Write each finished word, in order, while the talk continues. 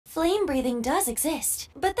Flame breathing does exist,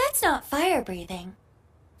 but that's not fire breathing.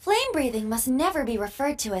 Flame breathing must never be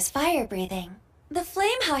referred to as fire breathing. The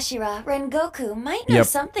flame Hashira, Rengoku, might know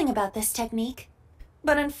something about this technique,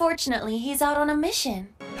 but unfortunately he's out on a mission.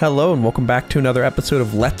 Hello and welcome back to another episode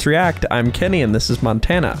of Let's React. I'm Kenny and this is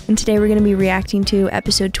Montana. And today we're going to be reacting to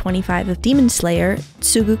episode 25 of Demon Slayer,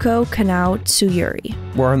 Tsuguko, Kanao Tsuyuri.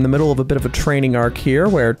 We're in the middle of a bit of a training arc here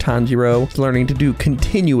where Tanjiro is learning to do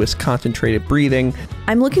continuous concentrated breathing.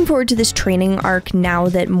 I'm looking forward to this training arc now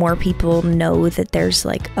that more people know that there's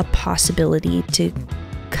like a possibility to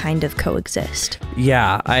kind of coexist.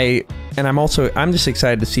 Yeah, I'm just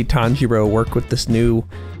excited to see Tanjiro work with this new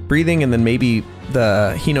breathing, and then maybe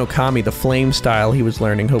the Hinokami, the flame style he was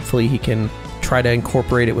learning. Hopefully he can try to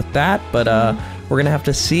incorporate it with that, but we're gonna have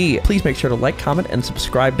to see. Please make sure to like, comment, and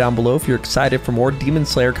subscribe down below if you're excited for more Demon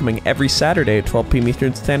Slayer coming every Saturday at 12 p.m.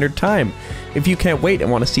 Eastern Standard Time. If you can't wait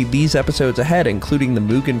and want to see theyese episodes ahead, including the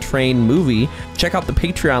Mugen Train movie, check out the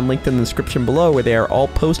Patreon linked in the description below, where they are all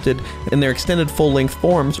posted in their extended full-length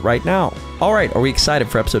forms right now. All right, are we excited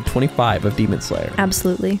for episode 25 of Demon Slayer?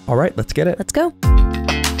 Absolutely. All right, let's get it. Let's go.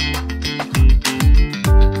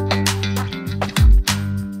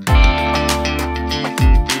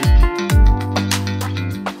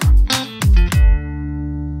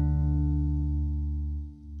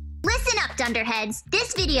 Dunderheads,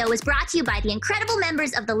 this video was brought to you by the incredible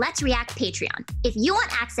members of the Let's React Patreon. If you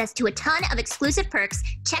want access to a ton of exclusive perks,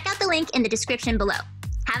 check out the link in the description below.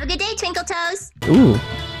 Have a good day, Twinkle Toes! Ooh.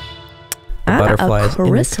 Butterflies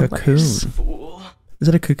in a cocoon. Is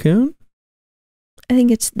it a cocoon? I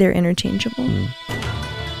think they're interchangeable.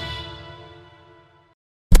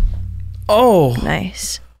 Oh!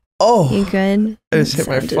 Nice. Oh! You good? I just hit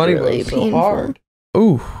my funny bone so hard.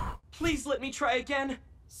 Ooh. Please let me try again.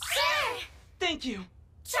 Sure! Thank you.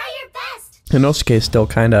 Try your best! Hinosuke is still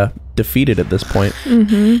kind of defeated at this point.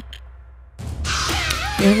 You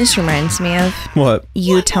know, this reminds me of what?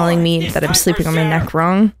 You telling me that I'm sleeping on my neck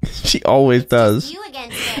wrong. She always does.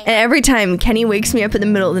 And every time Kenny wakes me up in the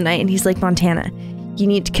middle of the night and he's like, Montana, you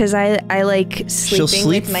need to, because I like sleeping she'll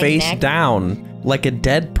sleep with my face neck down like a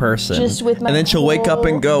dead person. just with my and then she'll wake up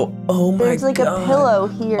and go, oh my god. There's like a pillow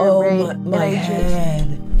here, right? My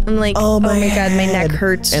head. I'm like, oh my god, my neck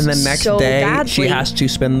hurts. And the next so day, badly. she has to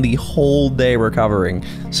spend the whole day recovering.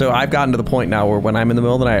 So I've gotten to the point now where when I'm in the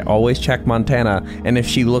middle of the night, I always check Montana, and if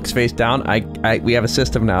she looks face down, we have a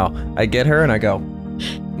system now. I get her and I go,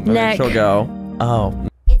 neck. She'll go, oh.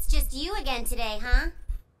 It's just you again today, huh?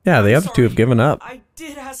 Yeah, the other two have given up. I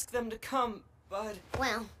did ask them to come, but...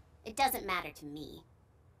 Well, it doesn't matter to me.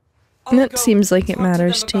 That seems like it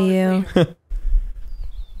matters to you.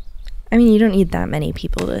 I mean, you don't need that many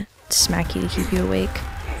people to smack you to keep you awake.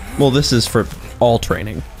 Well, this is for all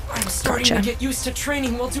training. I'm starting to get used to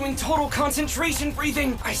training while doing total concentration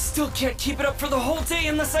breathing. I still can't keep it up for the whole day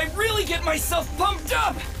unless I really get myself pumped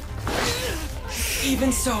up.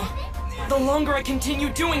 Even so, the longer I continue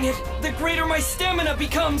doing it, the greater my stamina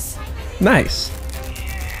becomes. Nice.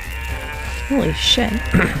 Holy shit.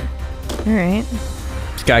 Alright.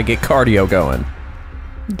 Just gotta get cardio going.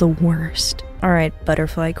 The worst. Alright,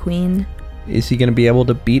 Butterfly Queen. Is he gonna be able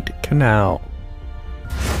to beat Kanao?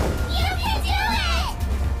 You can do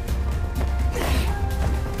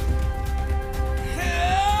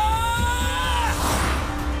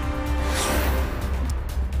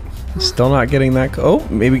it! Still not getting that. Oh,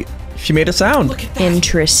 maybe she made a sound. Look at that.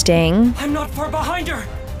 Interesting. I'm not far behind her.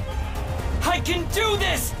 I can do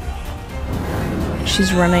this.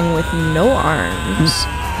 She's running with no arms.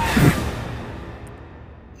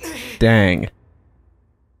 Dang.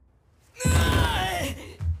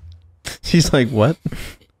 She's like, what?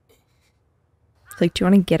 Like, do you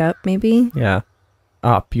want to get up, maybe? Yeah.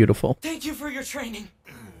 Ah, beautiful. Thank you for your training.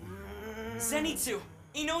 Zenitsu,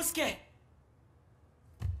 Inosuke.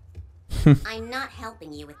 I'm not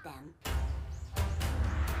helping you with them.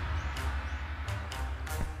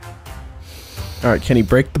 Alright, can he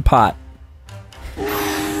break the pot? Keep at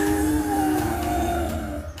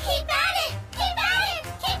it! Keep at it!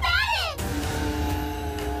 Keep at it!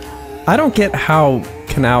 I don't get how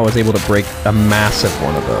Kanao was able to break a massive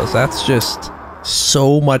one of those. That's just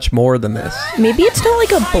so much more than this. Maybe it's not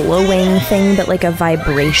like a blowing thing, but like a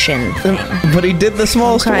vibration thing. But he did the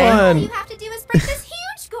smallest Okay. All one. you have to do is break this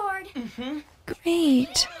huge gourd.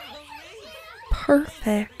 Great.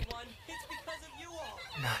 Perfect.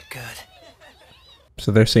 Not good.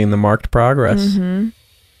 So they're seeing the marked progress.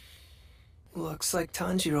 Looks like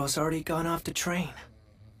Tanjiro's already gone off to train.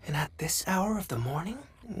 And at this hour of the morning?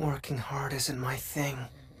 Working hard isn't my thing.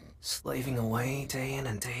 Slaving away day in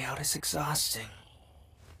and day out is exhausting.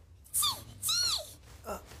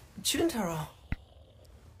 Juntaro,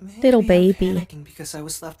 Maybe Little I'm baby. panicking because I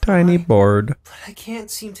was left Tiny behind, board. but I can't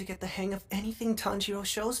seem to get the hang of anything Tanjiro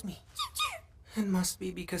shows me. It must be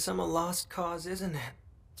because I'm a lost cause, isn't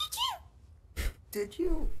it? Did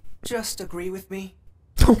you just agree with me?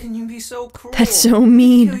 How can you be so cruel? That's so Kill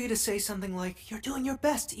mean. you to say something like, you're doing your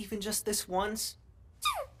best even just this once.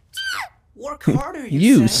 Work harder,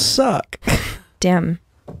 You say. suck. Damn.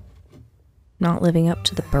 Not living up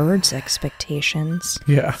to the birds' expectations.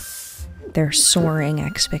 Yeah. Their soaring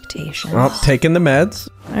expectations. Well, taking the meds.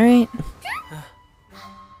 All right.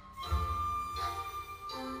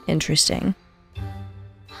 Interesting.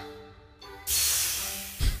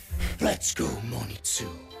 Let's go, Monitsu.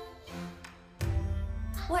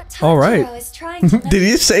 What Tanjiro All right. is trying to Did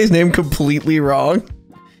he say his name completely wrong?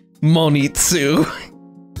 Monitsu.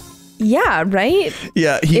 Yeah, right?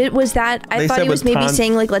 Yeah, It was that. I they thought said he was with maybe Tan-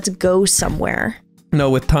 saying, like, let's go somewhere. no,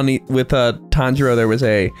 with Tanjiro, there was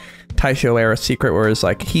a Taisho era secret where it's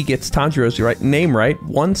like he gets Tanjiro's name right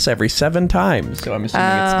once every 7 times. So I'm assuming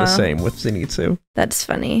it's the same with Zenitsu. That's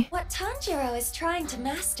funny. What Tanjiro is trying to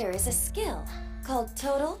master is a skill called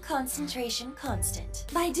Total Concentration Constant.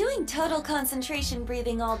 By doing total concentration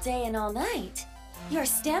breathing all day and all night, your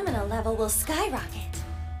stamina level will skyrocket.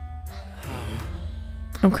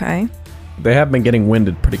 Okay. They have been getting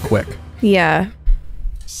winded pretty quick. Yeah.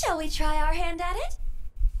 Shall we try our hand at it?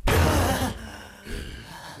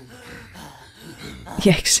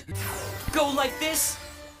 Yikes. Go like this,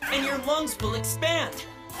 and your lungs will expand.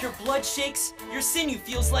 Your blood shakes, your sinew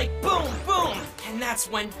feels like boom, boom, and that's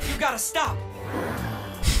when you gotta stop.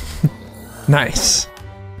 Nice.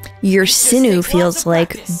 Your sinew takes lots feels of like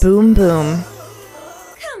practice. boom boom.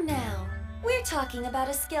 Come now. We're talking about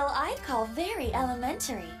a skill I'd call very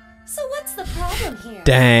elementary. So what's the problem here?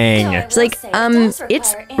 Dang. Though I It's will like, say it does it's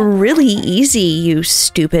require ample really practice. easy, you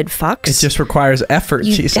stupid fucks. It just requires effort,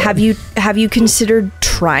 she said. Have you considered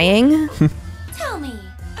trying? Tell me,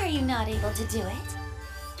 are you not able to do it?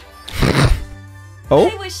 Oh,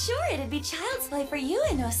 I was sure it'd be child's play for you,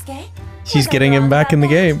 Inosuke. she's Was I getting him wrong back in the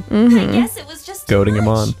about that? game. Mm-hmm. I guess it was just too Goading him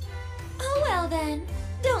much. on. Oh well then,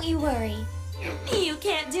 don't you worry. You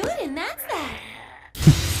can't do it, and that's that.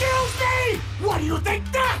 Excuse me! What do you think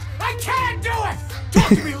that? I can't do it! Talk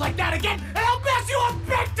to me like that again, and I'll mess you up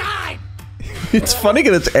big time! It's funny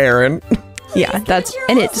because it's Aaron. Yeah, Please that's get your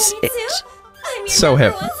and own it's Zenitsu. I'm your so number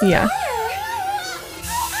hip. one Yeah. supporter.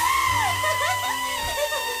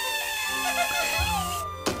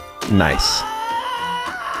 Nice.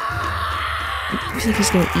 looks like he's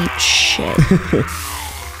gonna eat shit.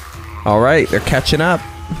 All right, they're catching up.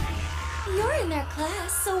 You're in their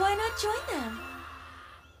class, so why not join them?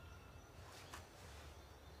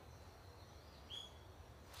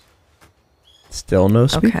 Still no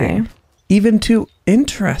speaking. Okay. Even too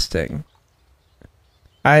interesting.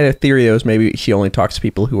 I had a theory that was maybe she only talks to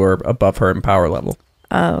people who are above her in power level.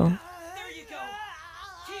 Oh. There you go.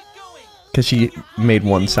 Keep going. Because she made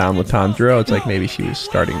one sound with Tanjiro. It's like maybe she was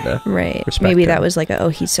starting to Right. respect Maybe him. that was like a, oh,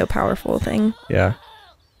 he's so powerful thing. Yeah.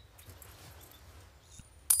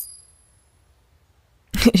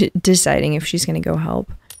 Deciding if she's gonna go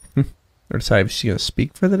help. Or decide if she's going to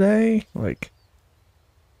speak for the day. Like,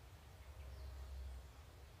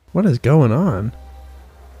 what is going on?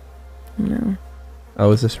 No.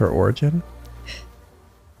 Oh, is this her origin?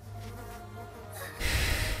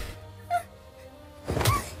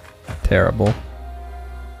 Terrible.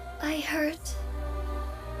 I hurt.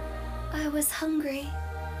 I was hungry.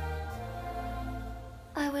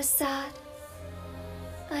 I was sad.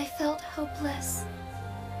 I felt hopeless.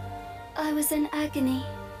 I was in agony.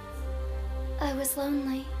 I was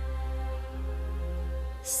lonely.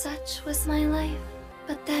 Such was my life.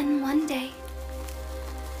 But then one day,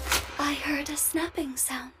 I heard a snapping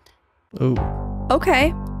sound. Ooh. Okay.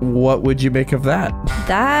 What would you make of that?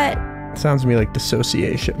 That, Sounds to me like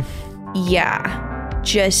dissociation. yeah.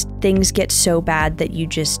 Just things get so bad that you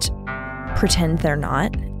just pretend they're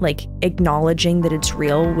not. Like, acknowledging that it's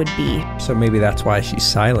real would be So maybe that's why she's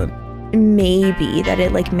silent. maybe that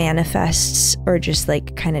it like manifests or just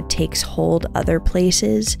like kind of takes hold other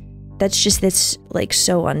places. That's like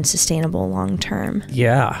so unsustainable long term.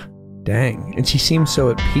 Yeah. Dang. And she seems so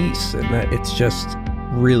at peace, and that it's just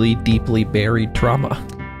really deeply buried trauma.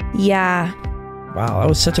 Yeah, Wow, that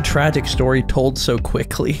was such a tragic story told so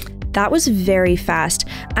quickly. that was very fast.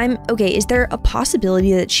 Okay, is there a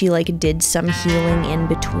possibility that she like did some healing in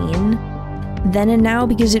between then and now?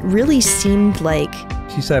 Because it really seemed like,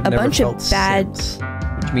 She said, I've A never bunch of felt bad- since,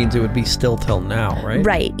 which means it would be still till now, right?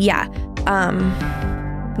 right, yeah.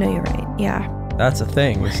 No, you're right, yeah. That's the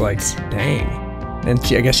thing. It's like, What? dang. And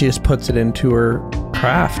I guess she just puts it into her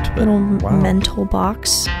craft. But Little wow. mental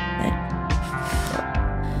box.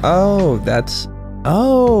 Oh, that's...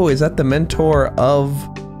 Oh, is that the mentor of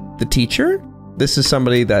the teacher? This is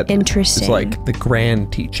somebody that Interesting. is like the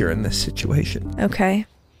grand teacher in this situation. Okay.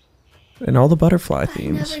 And all the butterfly I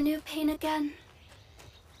themes. never knew pain again.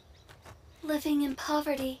 Living in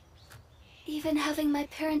poverty, even having my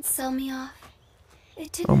parents sell me off,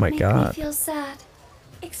 it didn't my make God. me feel sad.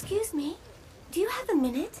 Excuse me, do you have a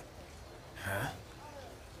minute? Huh?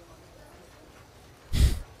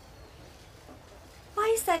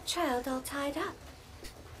 Why is that child all tied up?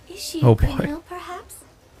 Is she Oh, a boy. criminal, perhaps?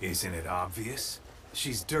 Isn't it obvious?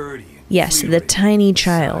 She's dirty and Yes, the fleeting. tiny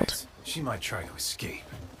child. Besides, she might try to escape.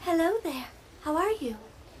 Hello there. How are you?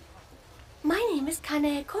 My name is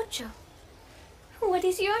Kanao Tsuyuri. What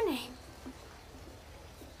is your name?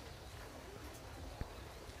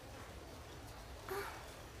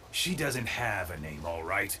 She doesn't have a name, all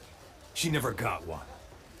right? She never got one.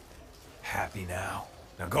 Happy now?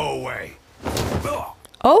 Now go away. Ugh.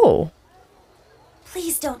 Oh.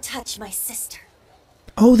 Please don't touch my sister.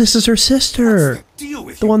 Oh, this is her sister. Deal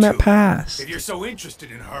with The you one that two. passed. If you're so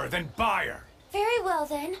interested in her, then buy her. Very well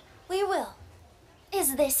then, we will.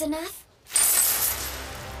 Is this enough?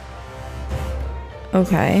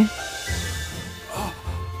 Okay.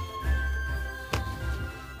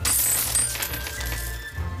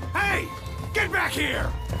 Hey! Get back here!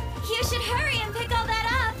 You should hurry and pick all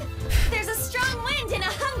that up. There's a strong wind and a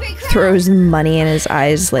hungry crowd. Throws money in his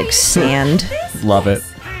eyes like sand. Love it.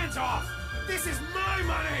 Hands off! This is my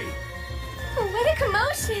money! What a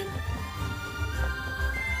commotion!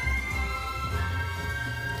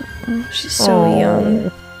 Oh, she's so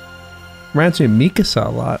young. Reminds me of Mikasa a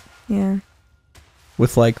lot. Yeah.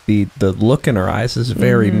 With like the look in her eyes is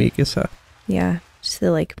very Mikasa. Yeah. Just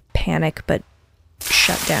the like panic but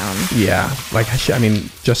shut down. Yeah. Like, I mean,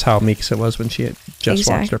 just how Mikasa was when she had just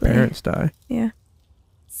watched her Exactly. parents die. Yeah.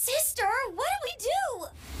 Sister, what do we do?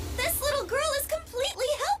 This little girl is completely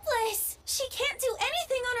helpless. She can't do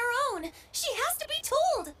anything on her own. She has to be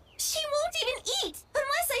told. She won't even eat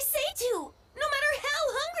unless I say to, no matter how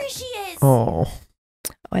hungry she is. Oh.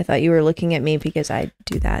 I thought you were looking at me because I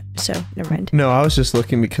do that, so never mind. No, I was just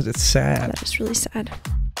looking because it's sad. That is really sad.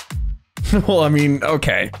 Well, I mean,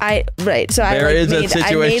 okay. So I There like is a made, I made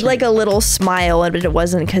situation- like a little smile, but it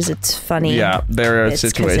wasn't because it's funny. Yeah, there are It's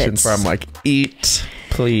 'cause situations where I'm it's- like, eat,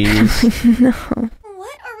 please.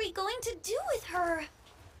 What are we going to do with her?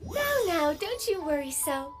 Now, don't you worry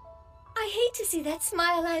so. I hate to see that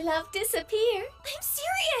smile I love disappear. I'm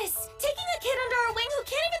serious. Taking a kid under our wing who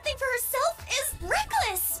can't even think for herself is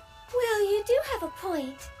reckless. Well, you do have a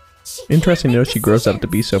point. She Interesting to can't know make she grows up to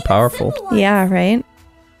be so decisions, even powerful. simple ones. Yeah, right?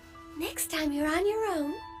 Next time you're on your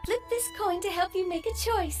own, flip this coin to help you make a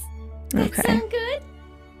choice. That Okay. sound good?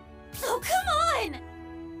 Oh, come on.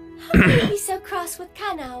 How can you be so cross with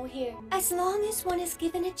Kanao here? As long as one is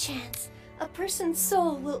given a chance, a person's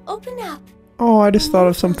soul will open up. Oh, I just thought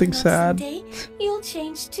of When you something fall in love sad. someday, you'll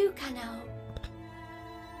change too, Kanao.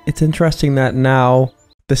 It's interesting that now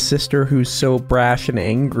the sister who's so brash and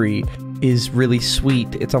angry is really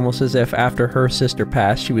sweet. It's almost as if after her sister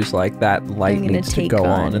passed, she was like, that light I'm gonna needs to take go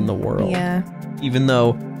on in the world. Yeah. Even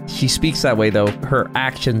though she speaks that way, though, her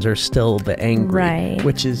actions are still the angry. Right.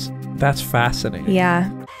 Which is, that's fascinating. Yeah.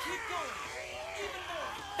 Keep going. Even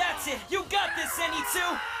more. That's it. You got this,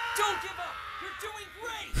 Zenitsu. Don't give up.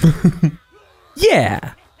 You're doing great.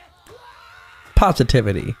 Yeah.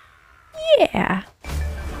 Positivity. Yeah.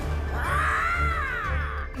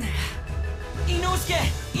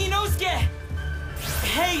 Inosuke!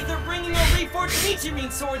 Hey, they're bringing out reforged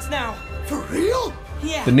Nichirin swords now. For real?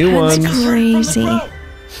 Yeah. The new That's ones. From the crazy. crow.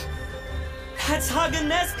 That's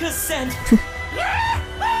Haganeska's scent.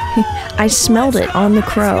 I smelled it on the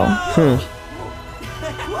crow.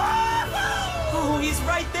 Oh, he's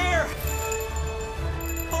right there.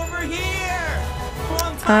 Over here.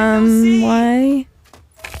 Long time no see. Why?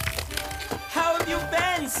 How have you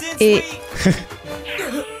been since It-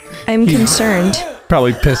 we... I'm concerned.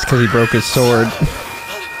 Probably pissed because he broke his sword.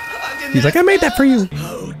 He's like, I made that for you.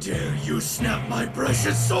 How dare you snap my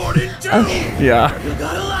precious sword in two! Yeah. You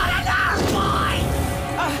got a lot of nerve, boy!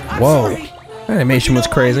 I'm Whoa. sorry. Animation was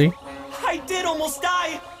crazy. I did almost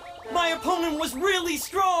die. My opponent was really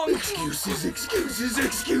strong. Excuses, excuses,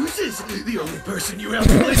 excuses! The only person you have to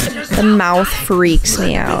blame is yourself! The mouth freaks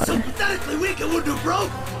me out. So pathetically weak it wouldn't have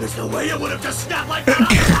broke! There's no way it would have just snapped like that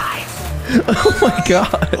otherwise! Oh my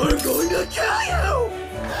god. I'm going to kill you!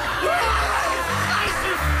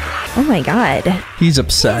 Oh my god. He's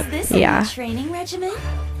upset. Is this a Yeah. new training regimen?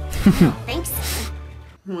 I don't think so.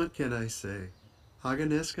 What can I say?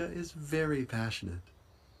 Haganeska is very passionate.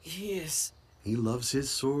 He is. He loves his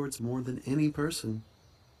swords more than any person,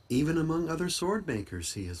 Even among other sword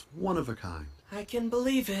makers, he is one of a kind. I can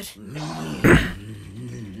believe it.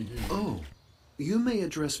 Oh, you may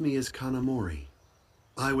address me as Kanamori.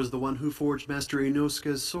 I was the one who forged Master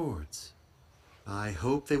Inosuke's swords. I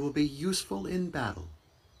hope they will be useful in battle.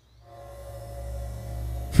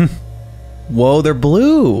 Whoa, they're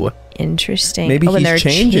blue. Interesting. Maybe and he's they're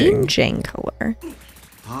changing. changing color.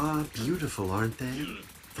 Ah, beautiful, aren't they?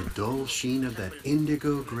 The dull sheen of that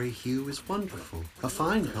indigo gray hue is wonderful. A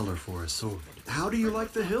fine color for a sword. How do you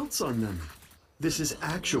like the hilts on them? This is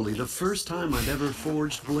actually the first time I've ever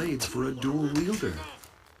forged blades for a dual wielder.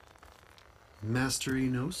 Master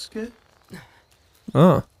Inosuke?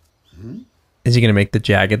 Oh. Is he gonna make the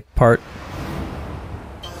jagged part?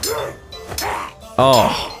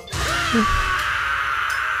 Oh.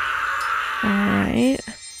 Alright.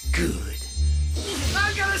 Good.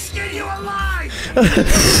 I'm gonna skin you alive!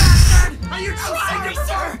 Are you trying to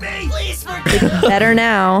start me? Please forgive me! Better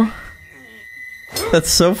now. That's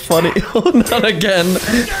so funny. Oh, not again.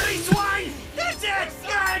 Dirty swine! That's it!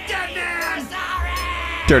 You're a dead man!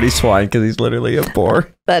 Sorry! Dirty swine, because he's literally a boar.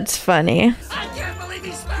 That's funny. I can't believe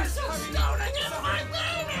he smashed the stone against my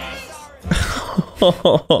babies!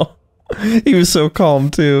 Oh, he was so calm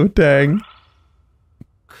too. Dang.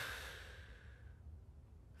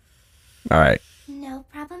 All right. No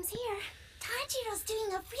problems here. Tanjiro's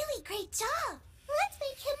doing a really great job. Let's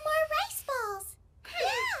make him more rice balls.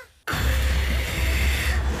 Yeah.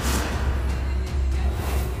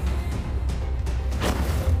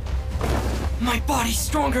 My body's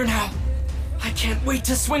stronger now. I can't wait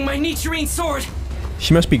to swing my Nichirin sword.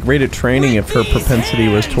 She must be great at training if her propensity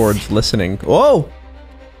was towards listening. Whoa!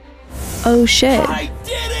 Oh shit. I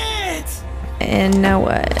did it! And now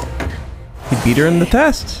what? He beat her in the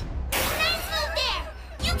test.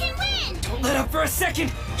 You can win. Don't let up for a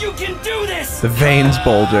second. You can do this. The veins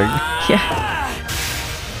bulging. Yeah.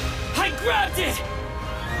 I grabbed it.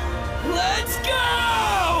 Let's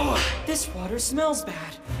go! This water smells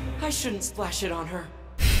bad. I shouldn't splash it on her.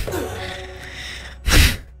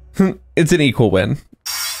 It's an equal win. Got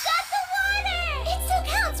the water. It still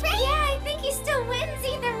counts, right? Yeah, I think he still wins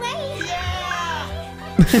either way.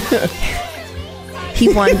 Yeah. He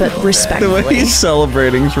won, but The respectfully. way he's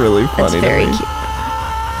celebrating is really funny. That's very to me. cute.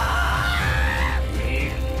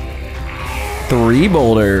 3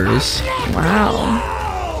 boulders.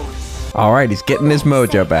 Wow. All right, he's getting his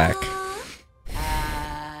mojo back.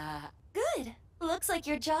 Good. Looks like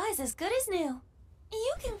your jaw is as good as new.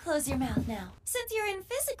 You can close your mouth now. Since you're in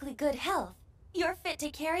physically good health, you're fit to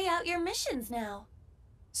carry out your missions now.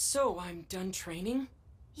 So I'm done training?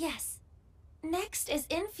 Yes. Next is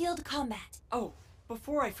in-field combat. Oh,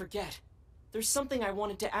 before I forget, there's something I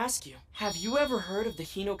wanted to ask you. Have you ever heard of the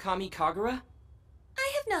Hinokami Kagura?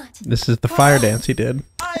 I have not. This is the fire dance he did.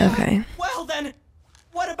 Okay. Well then,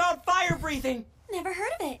 what about fire breathing? Never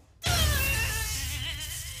heard of it.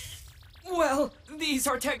 Well, these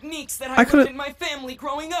are techniques that I I could've- learned in my family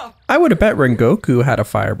growing up. I would have bet Rengoku had a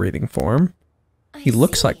fire breathing form. I He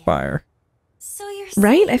looks see. like fire. So you're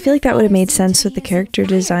Right? I saying feel like that would have fire made sense with the using character fire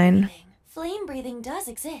design. breathing. Flame breathing does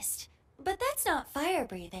exist, but that's not fire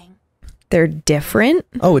breathing. They're different?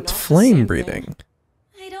 Oh, it's Not the flame same breathing.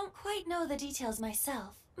 I don't quite know the details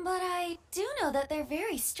myself, but I do know that they're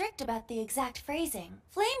very strict about the exact phrasing.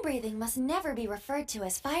 Flame breathing must never be referred to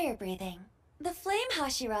as fire breathing. The flame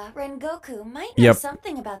Hashira, Rengoku, might know Yep.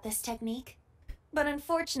 something about this technique, but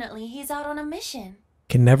unfortunately he's out on a mission.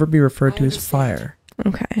 Can never be referred to I as understand. fire.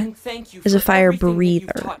 Okay. And thank you As a for fire everything that you've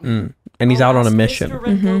breather. taught me. And he's out on a I'll ask mission.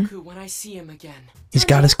 Mr. Rengoku when I see him again. He's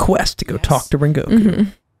got his quest to go Yes. talk to Rengoku. Mm-hmm.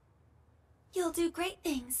 You'll do great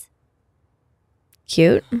things.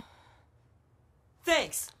 Cute.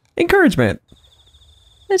 Thanks. Encouragement.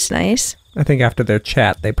 That's nice. I think after their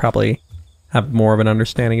chat, they probably have more of an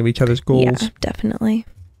understanding of each other's goals. Yeah, definitely.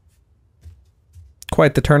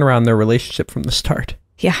 Quite the turnaround in their relationship from the start.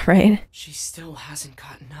 Yeah, right? She still hasn't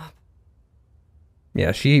gotten up.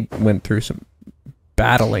 Yeah, she went through some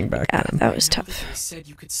battling back Yeah, then. that was I know tough. that they said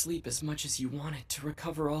you could sleep as much as you wanted to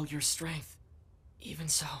recover all your strength. Even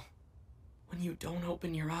so, when you don't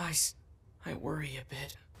open your eyes, I worry a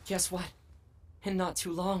bit. Guess what? In not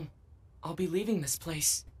too long, I'll be leaving this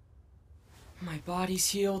place. My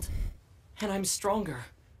body's healed, and I'm stronger.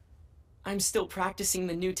 I'm still practicing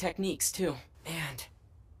the new techniques, too. And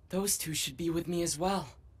those two should be with me as well.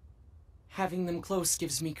 Having them close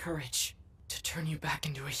gives me courage to turn you back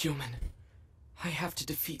into a human. I have to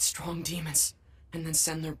defeat strong demons, and then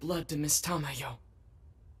send their blood to Miss Tamayo.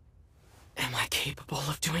 Am I capable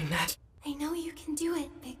of doing that? I know you can do it,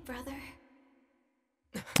 big brother.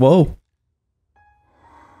 Whoa.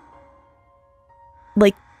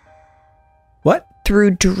 Like, What?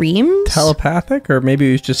 through dreams? Telepathic, or maybe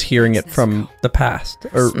he was just hearing it from the past.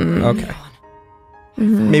 Or okay.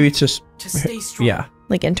 Maybe it's just stay strong. Yeah.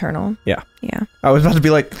 Like internal. Yeah. Yeah. I was about to be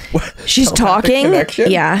like, what? She's talking.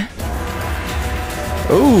 Connection? Yeah.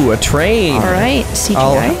 Ooh, a train. All right.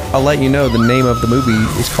 CGI. I'll let you know the name of the movie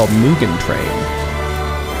is called Mugen Train.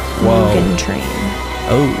 Whoa. Mugen Train.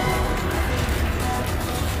 Oh.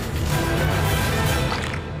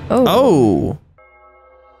 Oh.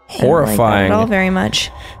 Horrifying. I don't like that at all very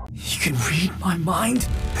much. You can read my mind?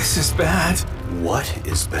 This is bad. What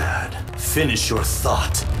is bad? Finish your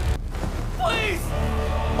thought. Please!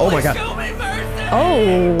 Oh my god. Show me mercy!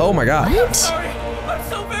 Oh my god. What? Sorry. I'm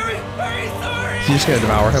so very, very sorry! She's just gonna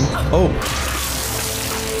devour him. Oh.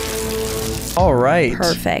 All right.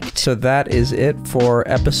 Perfect. So that is it for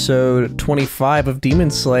episode 25 of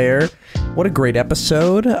Demon Slayer. What a great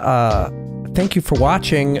episode. Thank you for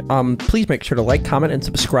watching. Please make sure to like, comment, and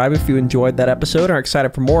subscribe if you enjoyed that episode and are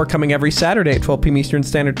excited for more coming every Saturday at 12 p.m. Eastern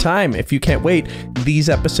Standard Time. If you can't wait, these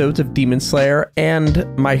episodes of Demon Slayer and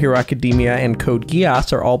My Hero Academia and Code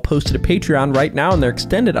Geass are all posted to Patreon right now in their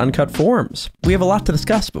extended uncut forms. We have a lot to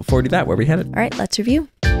discuss, but before we do that, where are we headed? All right, let's review.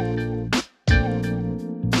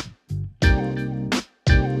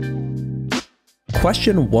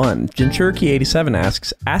 Question 1. Jinchuriki87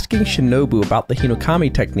 asks, asking Shinobu about the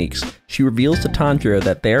Hinokami techniques, she reveals to Tanjiro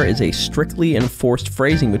that there is a strictly enforced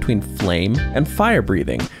phrasing between flame and fire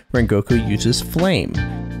breathing. Rengoku uses flame.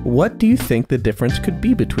 What do you think the difference could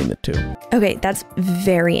be between the two? Okay, that's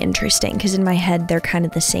very interesting because in my head, they're kind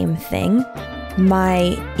of the same thing.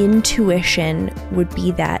 My intuition would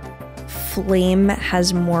be that flame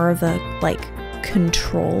has more of a, like,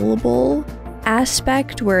 controllable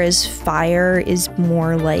aspect, whereas fire is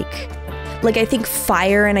more like I think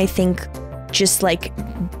fire and I think just like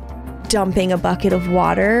dumping a bucket of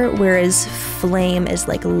water, whereas flame is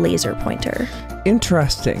like a laser pointer.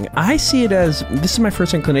 Interesting. I see it as, this is my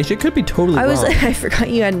first inclination. It could be totally wrong. I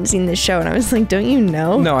forgot you hadn't seen this show and I was like, don't you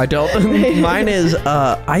know? No, I don't. Mine is,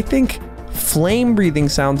 I think flame breathing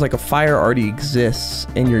sounds like a fire already exists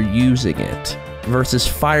and you're using it, versus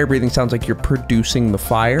fire breathing sounds like you're producing the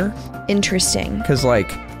fire. Interesting. Because,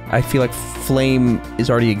 like, I feel like flame is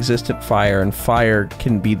already existent fire, and fire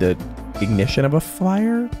can be the ignition of a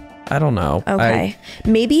fire? I don't know. Okay.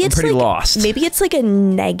 Maybe it's I'm pretty like, lost. Maybe it's like a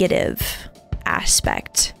negative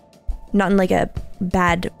aspect. Not in like a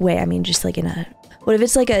bad way. I mean, just like in a... What if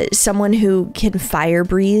it's like someone who can fire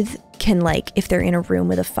breathe can, like, if they're in a room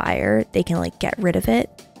with a fire, they can, like, get rid of it?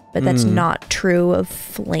 But that's not true of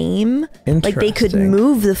flame. Like, they could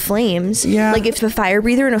move the flames. Yeah. Like, if a fire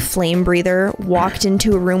breather and a flame breather walked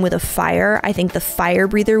into a room with a fire, I think the fire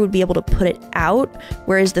breather would be able to put it out,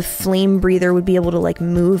 whereas the flame breather would be able to, like,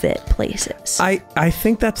 move it places. I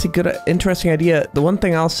think that's a good, interesting idea. The one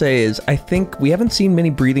thing I'll say is, I think we haven't seen many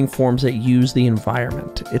breathing forms that use the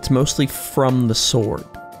environment. It's mostly from the sword.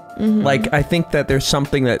 Like, I think that there's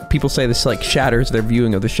something that people say this, like, shatters their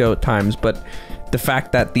viewing of the show at times, but the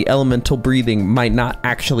fact that the elemental breathing might not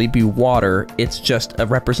actually be water, it's just a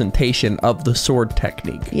representation of the sword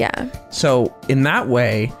technique. Yeah. So in that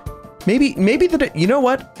way, maybe that, you know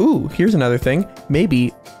what? Ooh, here's another thing.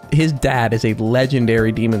 Maybe his dad is a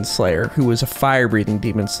legendary demon slayer who was a fire breathing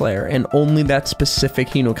demon slayer, and only that specific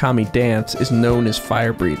Hinokami dance is known as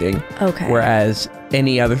fire breathing. Okay. Whereas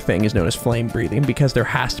any other thing is known as flame breathing, because there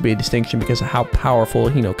has to be a distinction because of how powerful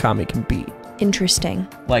Hinokami can be. Interesting.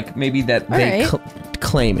 Like, maybe that they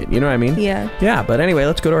claim it, you know what I mean? Yeah. Yeah, but anyway,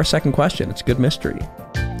 let's go to our second question. It's a good mystery.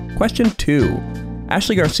 Question 2.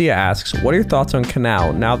 Ashley Garcia asks, what are your thoughts on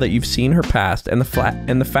Kanao now that you've seen her past and the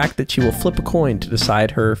fact that she will flip a coin to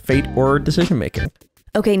decide her fate or decision making?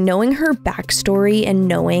 Okay, knowing her backstory and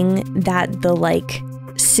knowing that the, like,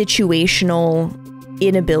 situational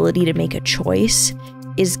inability to make a choice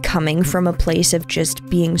is coming from a place of just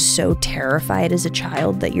being so terrified as a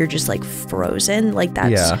child that you're just, like, frozen. Like,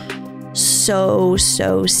 that's so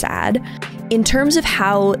sad. In terms of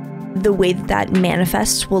how the way that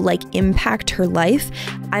manifests will, like, impact her life,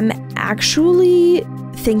 I'm actually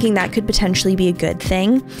thinking that could potentially be a good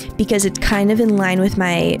thing because it's kind of in line with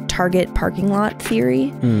my target parking lot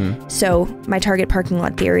theory. So my target parking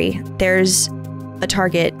lot theory, there's a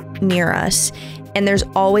target near us and there's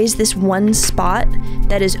always this one spot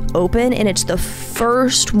that is open and it's the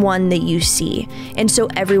first one that you see. And so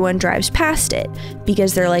everyone drives past it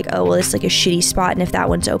because they're like, oh, well, it's like a shitty spot. And if that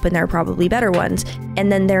one's open, there are probably better ones.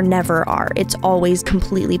 And then there never are. It's always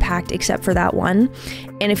completely packed except for that one.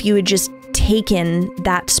 And if you had just taken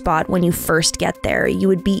that spot when you first get there, you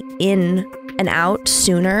would be in and out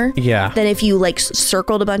sooner than if you, like,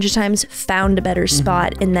 circled a bunch of times, found a better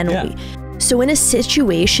spot, and then So in a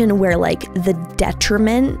situation where like the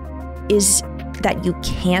detriment is that you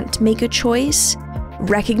can't make a choice,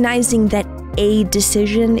 recognizing that a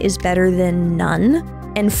decision is better than none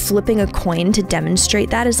and flipping a coin to demonstrate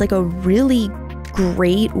that is like a really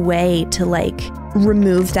great way to like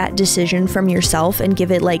remove that decision from yourself and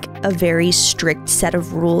give it like a very strict set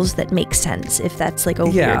of rules that make sense if that's like a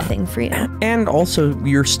weird thing for you. And also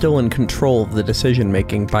you're still in control of the decision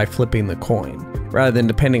making by flipping the coin rather than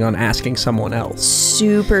depending on asking someone else.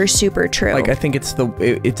 Super, super true. Like I think it's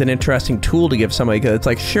an interesting tool to give somebody, because it's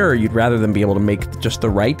like, sure, you'd rather than be able to make just the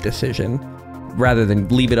right decision rather than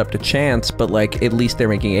leave it up to chance, but like at least they're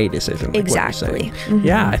making a decision. Like exactly.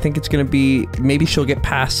 Yeah, I think it's gonna be, maybe she'll get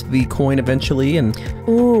past the coin eventually. And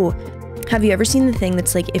ooh, have you ever seen the thing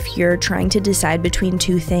that's like, if you're trying to decide between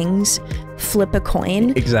two things, flip a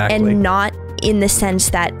coin? Exactly. And not in the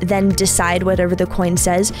sense that then decide whatever the coin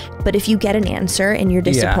says, but if you get an answer and you're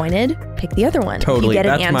disappointed, pick the other one. Totally. If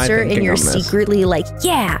you get an answer and you're secretly like,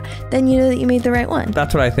 yeah, then you know that you made the right one.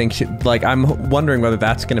 That's what I think. Like, I'm wondering whether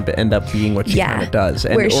that's going to end up being what she kind of does.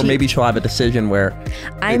 And, or maybe she'll have a decision where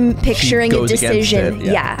I'm picturing a decision.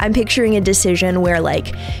 Yeah, I'm picturing a decision where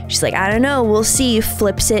like, she's like, I don't know, we'll see,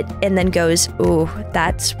 flips it and then goes, oh,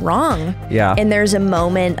 that's wrong. Yeah. And there's a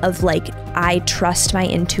moment of like, I trust my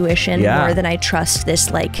intuition more than I trust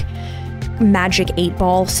this like magic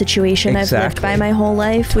 8-ball situation I've lived by my whole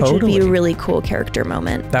life, which would be a really cool character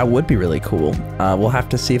moment. That would be really cool. We'll have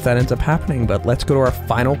to see if that ends up happening, but let's go to our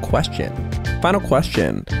final question. Final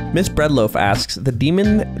question. Miss Breadloaf asks, the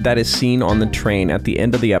demon that is seen on the train at the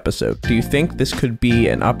end of the episode, do you think this could be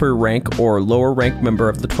an upper rank or lower rank member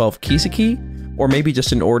of the 12 Kiseki, or maybe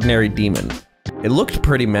just an ordinary demon? It looked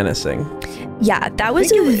pretty menacing. Yeah, that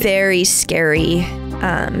was a very scary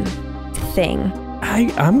thing.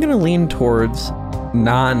 I'm gonna lean towards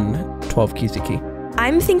non-12 Kiseki.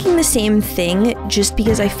 I'm thinking the same thing, just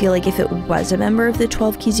because I feel like if it was a member of the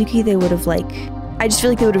 12 Kiseki, they would have like, I just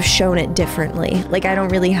feel like they would have shown it differently. Like I don't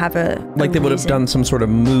really have a like they would have done some sort of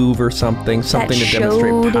move or something to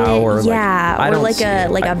demonstrate power. Yeah, or like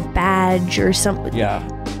a badge or something. Yeah.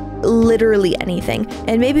 Literally anything,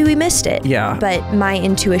 and maybe we missed it. Yeah, but my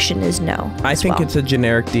intuition is no. I think it's a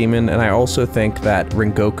generic demon, and I also think that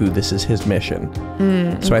Rengoku, this is his mission.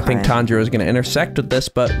 So I think Tanjiro is going to intersect with this,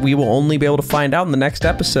 but we will only be able to find out in the next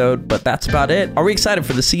episode. But that's about it. Are we excited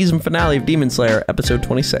for the season finale of Demon Slayer, episode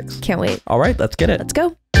 26? Can't wait. All right, let's get it. Let's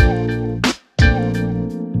go.